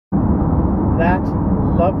that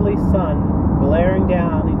lovely sun glaring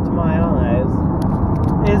down into my eyes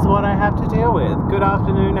is what I have to deal with. Good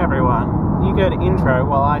afternoon, everyone. You go to intro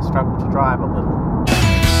while I struggle to drive a little.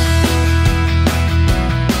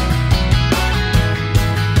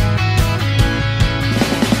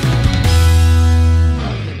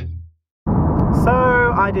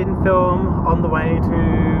 So, I didn't film on the way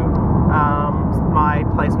to my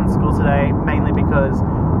placement school today, mainly because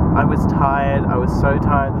I was tired. I was so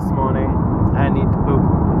tired this morning. I need to poop,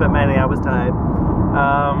 but mainly I was tired.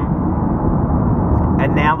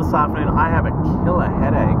 And now this afternoon I have a killer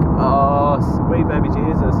headache. Oh, sweet baby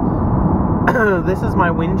Jesus. This is my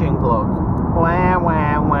whinging vlog. Wah,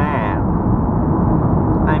 wah, wah.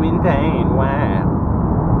 I'm in pain. Wah.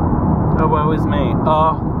 Oh, woe is me.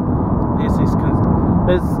 Oh,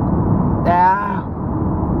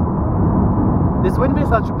 this wouldn't be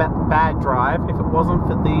such a bad drive if it wasn't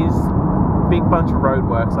for these big bunch of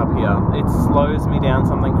roadworks up here. It slows me down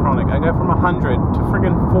something chronic. I go from 100 to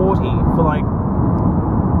friggin' 40 for like,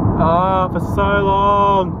 for so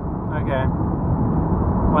long. Okay.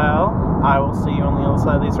 Well, I will see you on the other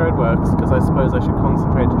side of these roadworks, because I suppose I should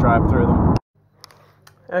concentrate to drive through them.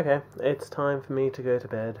 Okay, it's time for me to go to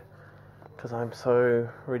bed, because I'm so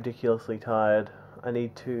ridiculously tired. I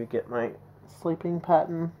need to get my sleeping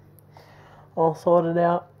pattern all sorted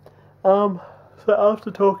out. So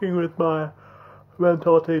after talking with my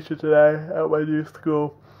mentor teacher today at my new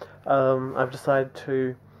school, I've decided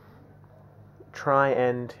to try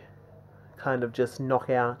and kind of just knock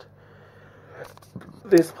out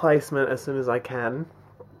this placement as soon as I can.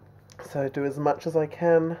 So do as much as I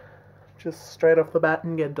can, just straight off the bat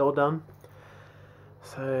and get it all done.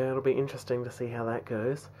 So it'll be interesting to see how that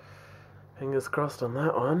goes. Fingers crossed on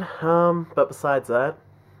that one. But besides that,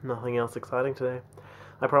 nothing else exciting today.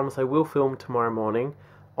 I promise I will film tomorrow morning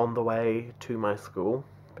on the way to my school,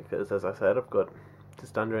 because as I said, I've got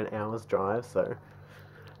just under an hour's drive, so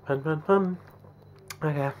fun.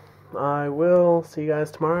 Okay, I will see you guys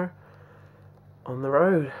tomorrow on the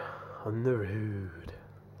road.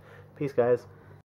 Peace, guys.